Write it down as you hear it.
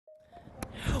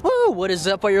Woo! What is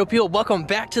up, all your people? Welcome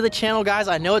back to the channel, guys.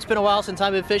 I know it's been a while since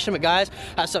I've been fishing, but guys,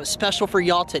 I have something special for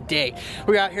y'all today.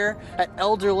 We're out here at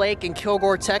Elder Lake in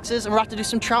Kilgore, Texas, and we're about to do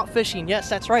some trout fishing. Yes,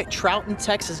 that's right, trout in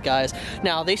Texas, guys.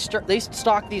 Now, they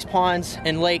stock these ponds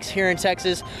and lakes here in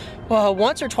Texas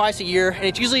once or twice a year, and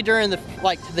it's usually during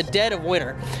the dead of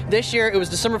winter. This year, it was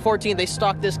December 14th. They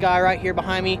stocked this guy right here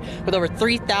behind me with over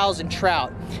 3,000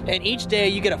 trout. And each day,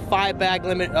 you get a 5-bag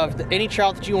limit of any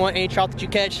trout that you want, any trout that you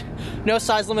catch. No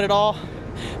size limit at all,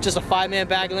 just a 5-man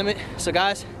bag limit. So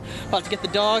guys, about to get the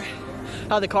dog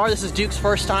out of the car. This is Duke's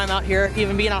first time out here,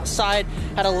 even being outside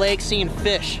at a lake seeing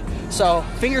fish. So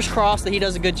fingers crossed that he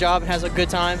does a good job and has a good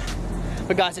time.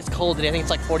 But guys, it's cold today. I think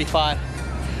it's like 45.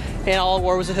 And all I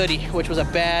wore was a hoodie, which was a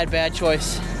bad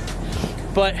choice.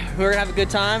 But we're gonna have a good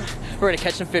time. We're gonna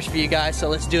catch some fish for you guys, so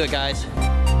let's do it, guys.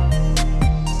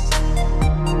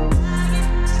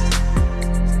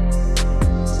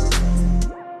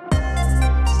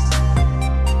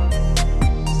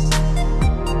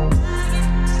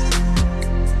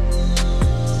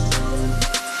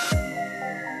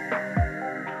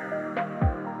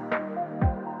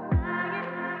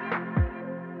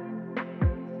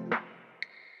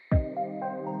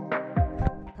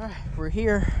 We're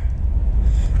here.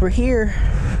 We're here.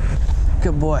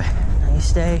 Good boy. Now you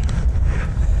stay.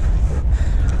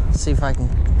 Let's see if I can.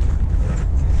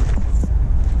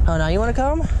 Oh, now you want to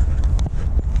come?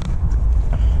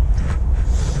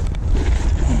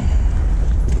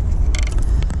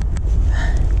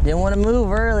 Didn't want to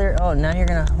move earlier. Oh, now you're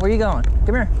gonna. Where are you going?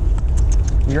 Come here.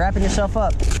 You're wrapping yourself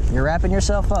up. You're wrapping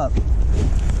yourself up.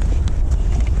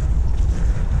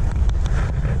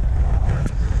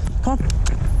 Come on.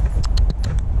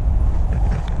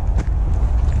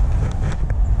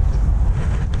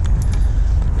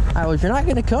 Well, if you're not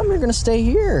gonna come, you're gonna stay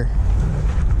here.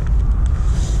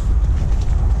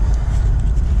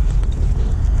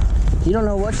 You don't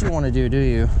know what you want to do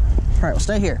you? All right, well,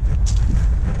 stay here.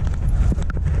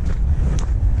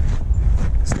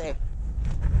 Stay.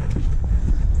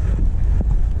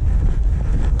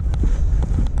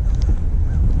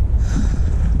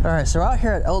 All right, so we're out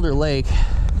here at Elder Lake.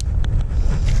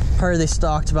 Heard they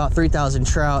stocked about 3,000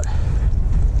 trout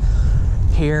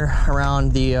here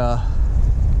around the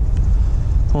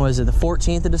what was it, the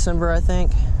 14th of December, I think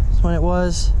is when it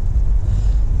was.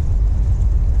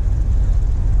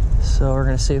 So we're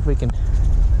gonna see if we can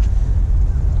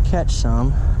catch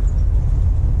some,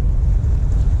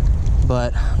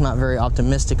 but I'm not very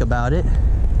optimistic about it.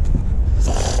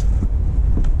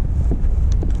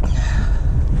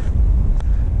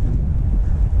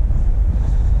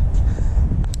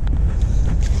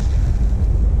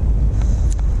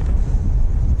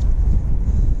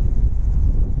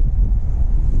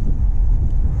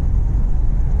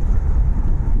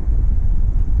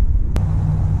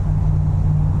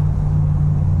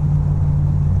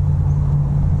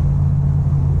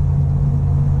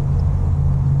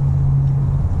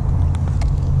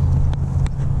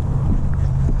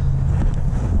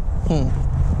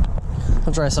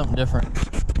 I'll try something different.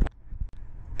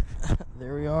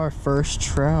 There we are, first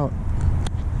trout.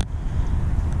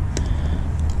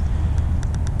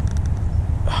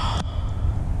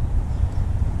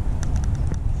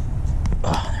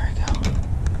 Oh, there we go.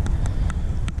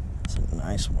 That's a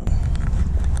nice one.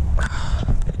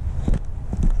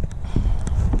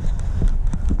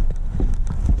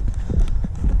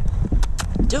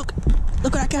 Duke,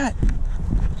 look what I got.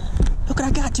 Look what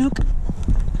I got, Duke.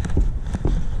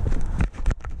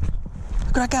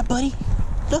 Look what I got, buddy.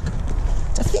 Look,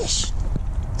 it's a fish.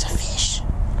 It's a fish.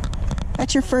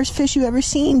 That's your first fish you ever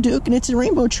seen, Duke, and it's a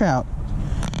rainbow trout.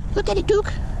 Look at it,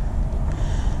 Duke.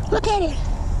 Look at it.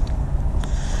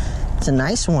 It's a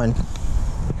nice one.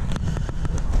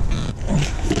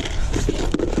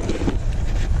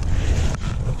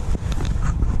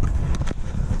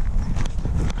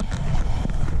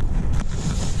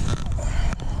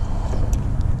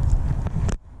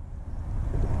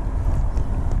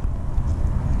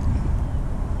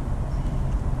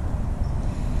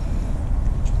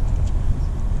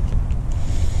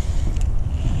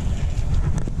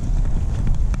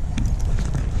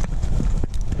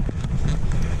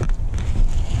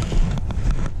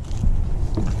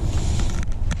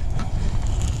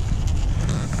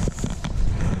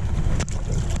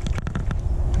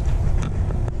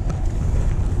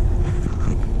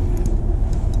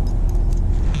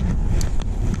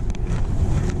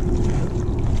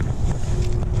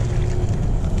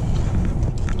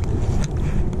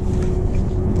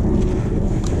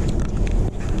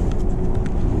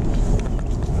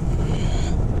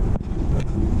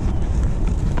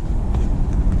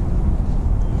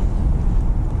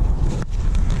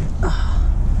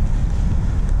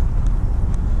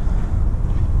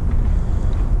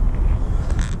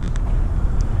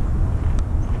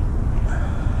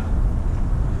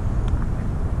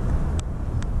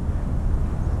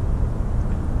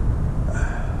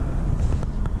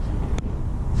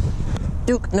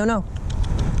 Duke, no, no.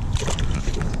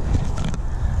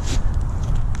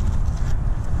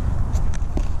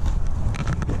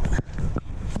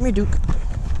 Come here, Duke.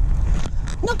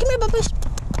 No, come here, Bubbles.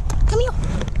 Come here.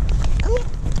 Come here.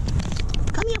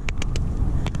 Come here.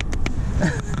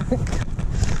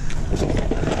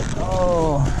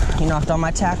 Oh, he knocked all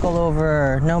my tackle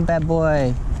over. No, bad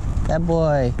boy. Bad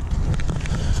boy.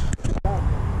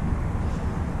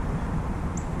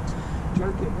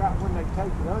 Jerk it right when they take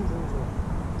it under,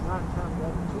 9 times out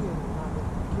of 10, you're not going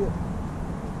to get it.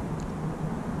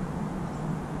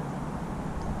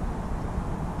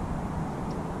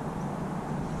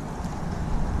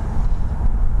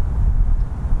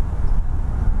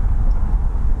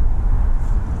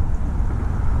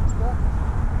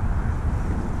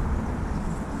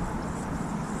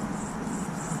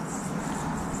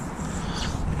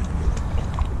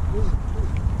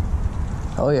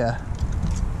 Oh, yeah.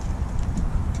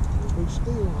 Be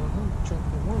still, check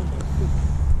the one.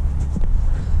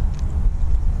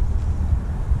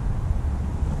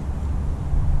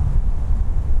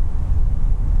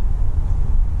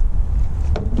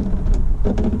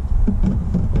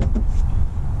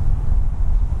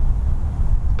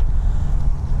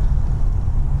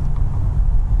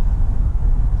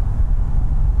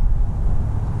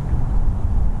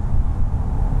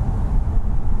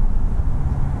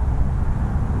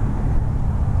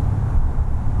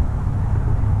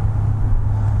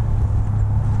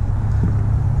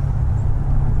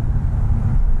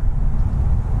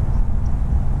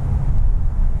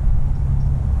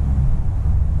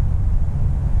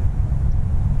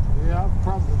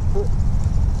 Probably put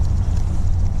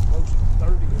close to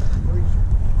 30 in the freezer.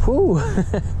 Whew.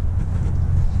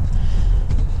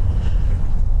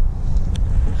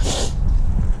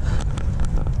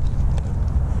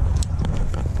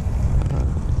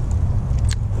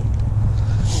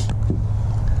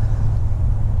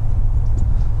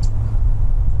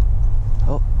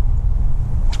 Oh.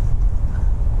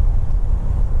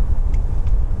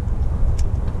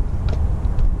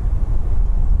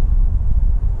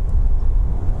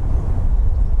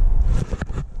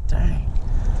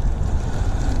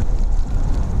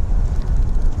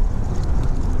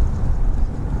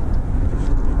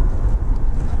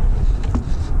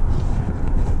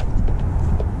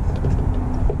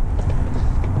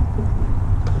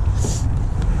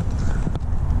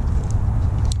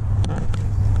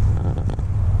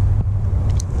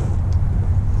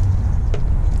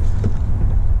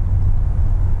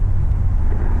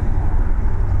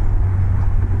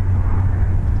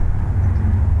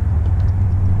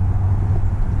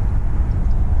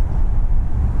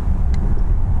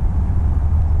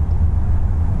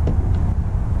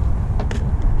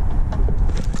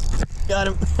 Got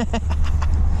him.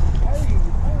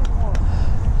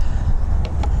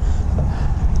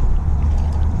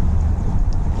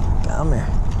 Come here.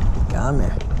 Come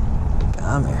here.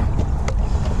 Come here.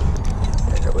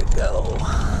 There we go.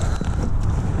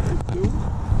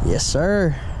 Yes,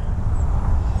 sir.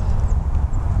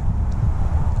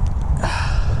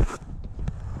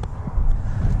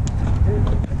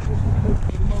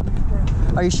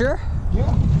 Are you sure?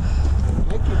 Yeah.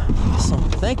 Thank you. Awesome.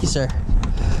 Thank you, sir.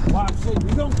 Well, I said,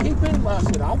 you don't keep him? I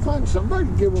said, I'll find somebody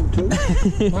to give them to.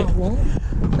 Might want.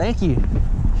 Thank you.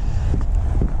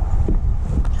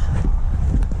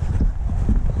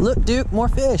 Look, Duke, more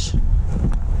fish.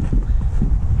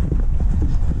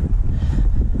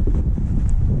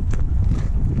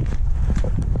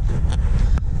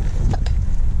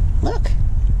 Look.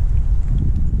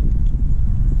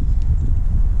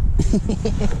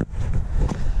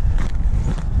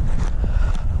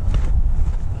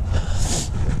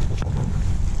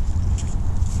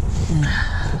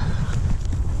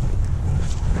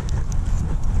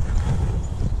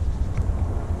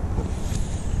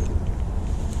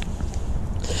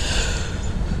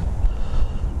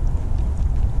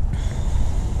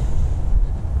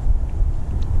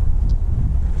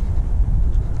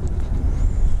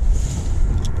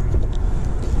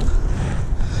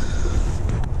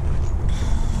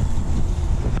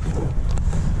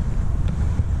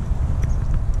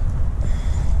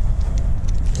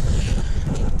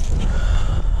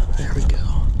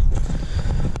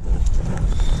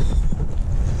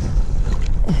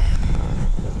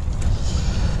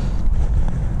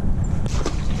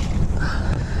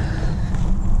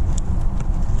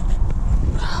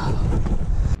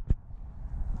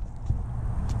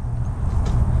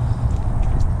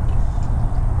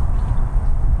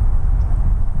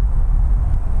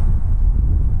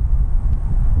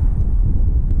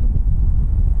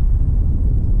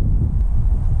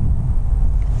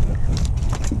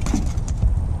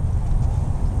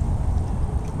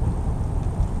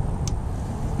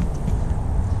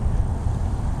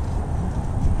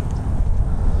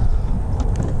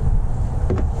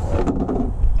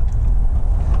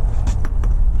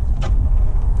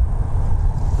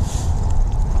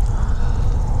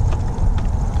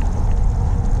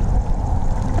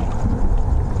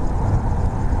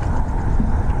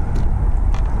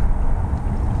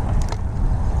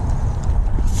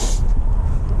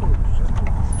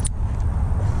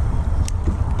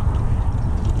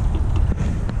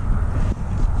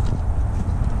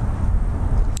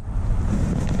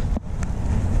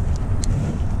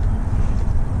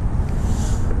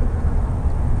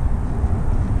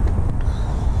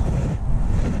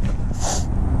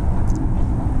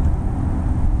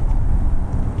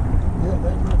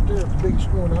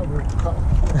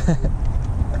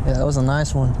 a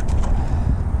nice one.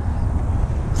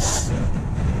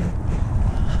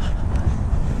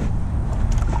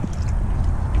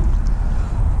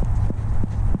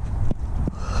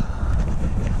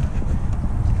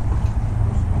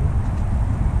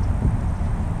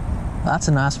 That's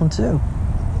a nice one too.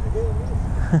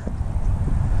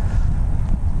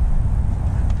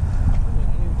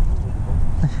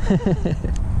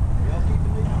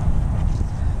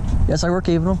 Yes, we're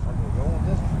keeping them.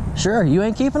 Sure, you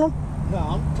ain't keeping them? No,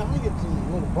 I'm trying to get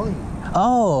some little bunny.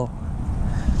 Oh.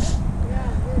 Yeah,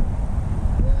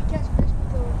 when we catch fish,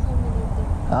 we go home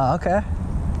and Oh, okay.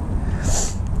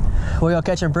 What y'all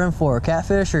catching brim for?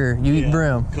 Catfish or you eat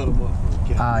brim? Cut them up for the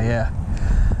cat. Ah, yeah.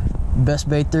 Best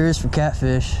bait there is for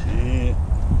catfish. Yeah.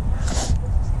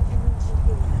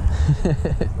 I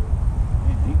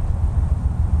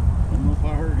don't know if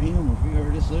I heard him or if he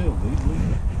heard himself.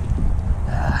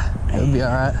 It'll be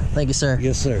all right. Thank you, sir.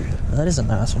 Yes, sir. That is a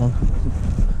nice one.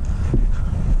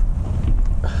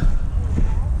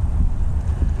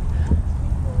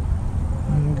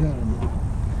 I got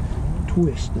a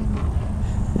twist in it.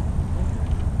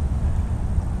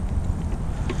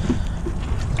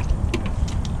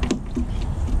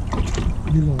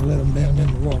 You're gonna let them down in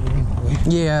the water anyway.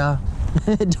 Yeah,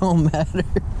 it don't matter.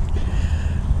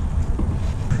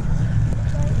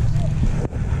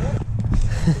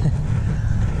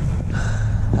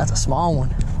 That's a small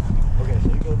one. Okay, so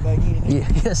you go back in. Yeah,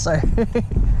 yes, sir.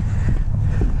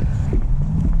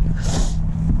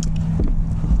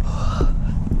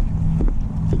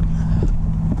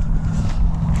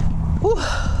 Whew.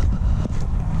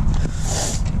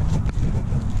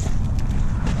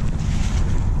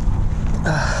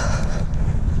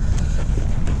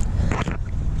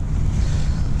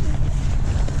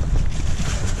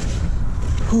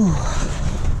 Whew.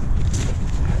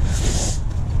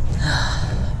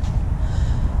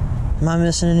 Am I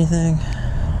missing anything?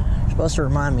 You're supposed to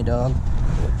remind me, dog.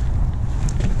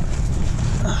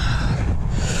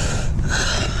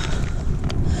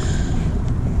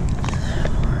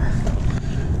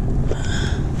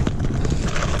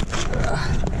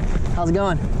 How's it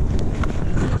going?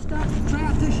 You stocked the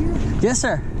trout this year? Yes,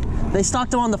 sir. They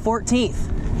stocked them on the 14th.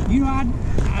 You know, I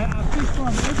fish for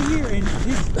them every year, and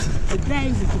today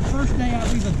was the first day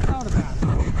I've even thought about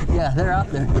it. Yeah, they're out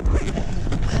there.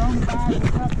 Thrown the bag and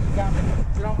something got me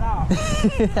thrown off.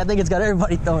 I think it's got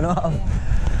everybody thrown off.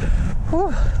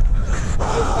 Whew.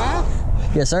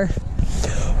 Yes, sir.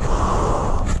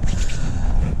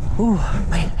 Ooh,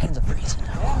 man, hands are freezing.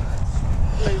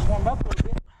 They warm up a little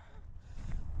bit.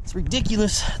 It's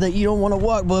ridiculous that you don't want to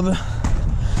walk, Bubba.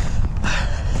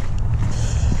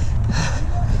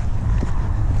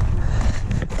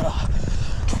 Oh,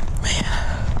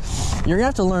 man. You're gonna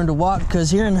have to learn to walk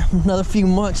because here in another few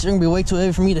months, you're gonna be way too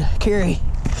heavy for me to carry.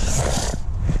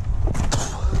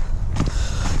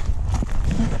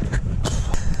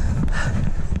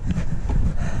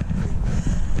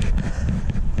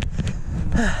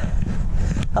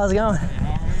 How's it going?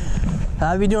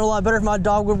 I'd be doing a lot better if my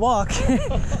dog would walk.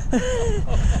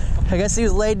 I guess he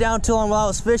was laid down too long while I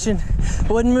was fishing.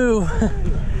 Wouldn't move.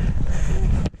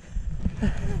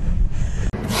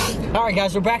 All right,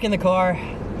 guys, we're back in the car.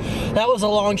 That was a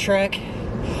long trek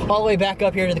all the way back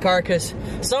up here to the car because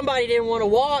somebody didn't want to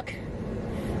walk.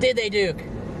 Did they, Duke?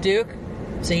 Duke?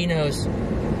 So he knows.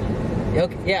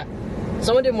 Okay, yeah.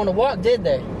 Someone didn't want to walk, did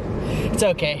they? It's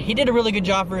okay. He did a really good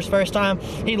job for his first time.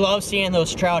 He loved seeing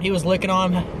those trout. He was licking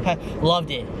on them.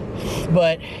 Loved it.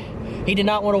 But he did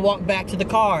not want to walk back to the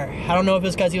car. I don't know if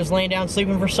it's because he was laying down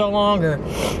sleeping for so long or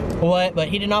what, but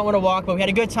he did not want to walk. But we had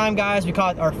a good time, guys. We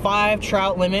caught our 5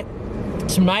 trout limit.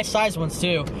 Some nice sized ones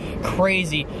too.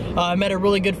 Crazy. I met a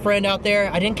really good friend out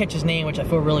there. I didn't catch his name, which I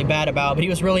feel really bad about, but he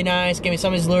was really nice. Gave me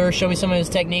some of his lures, showed me some of his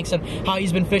techniques and how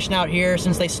he's been fishing out here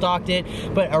since they stocked it.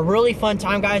 But a really fun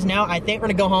time, guys. Now I think we're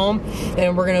gonna go home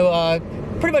and we're gonna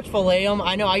pretty much fillet them.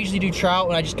 I know I usually do trout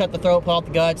when I just cut the throat, pull out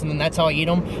the guts, and then that's how I eat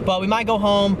them. But we might go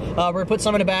home. We're gonna put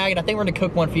some in a bag, and I think we're gonna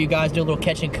cook one for you guys. Do a little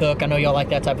catch and cook. I know y'all like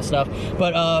that type of stuff.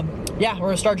 But yeah, we're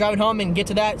gonna start driving home and get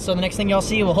to that. So the next thing y'all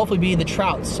see will hopefully be the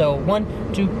trout. So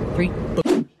 1, 2, 3, boom.